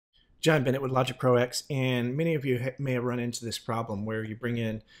John Bennett with Logic Pro X, and many of you may have run into this problem where you bring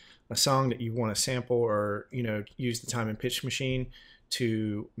in a song that you want to sample, or use the time and pitch machine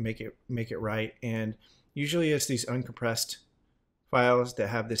to make it right. And usually it's these uncompressed files that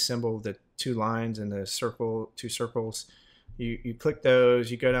have this symbol, the two lines and the circle, two circles. You click those,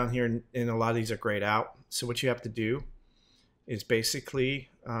 you go down here, and a lot of these are grayed out. So what you have to do is basically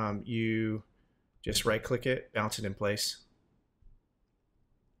you just right click it, bounce it in place.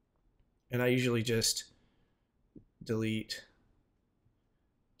 And I usually just delete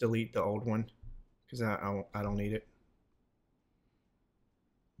the old one because I don't need it.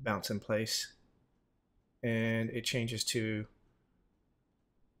 Bounce in place, and it changes to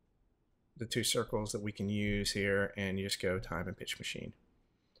the two circles that we can use here, and you just go time and pitch machine.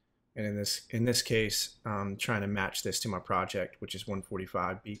 And in this case, I'm trying to match this to my project, which is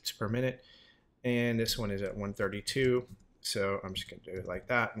 145 beats per minute, and this one is at 132. So I'm just going to do it like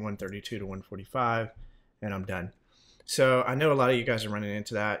that, 132 to 145, and I'm done. So I know a lot of you guys are running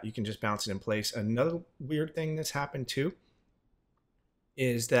into that. You can just bounce it in place. Another weird thing that's happened too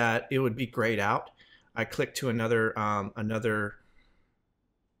is that it would be grayed out. I click to another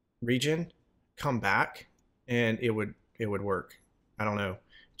region, come back, and it would work. I don't know.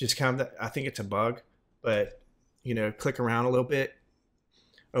 Just kind of, I think it's a bug, but click around a little bit,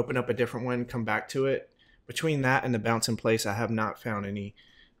 open up a different one, come back to it. Between that and the bounce in place, I have not found any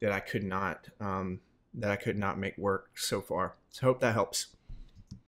that I could not make work so far. So I hope that helps.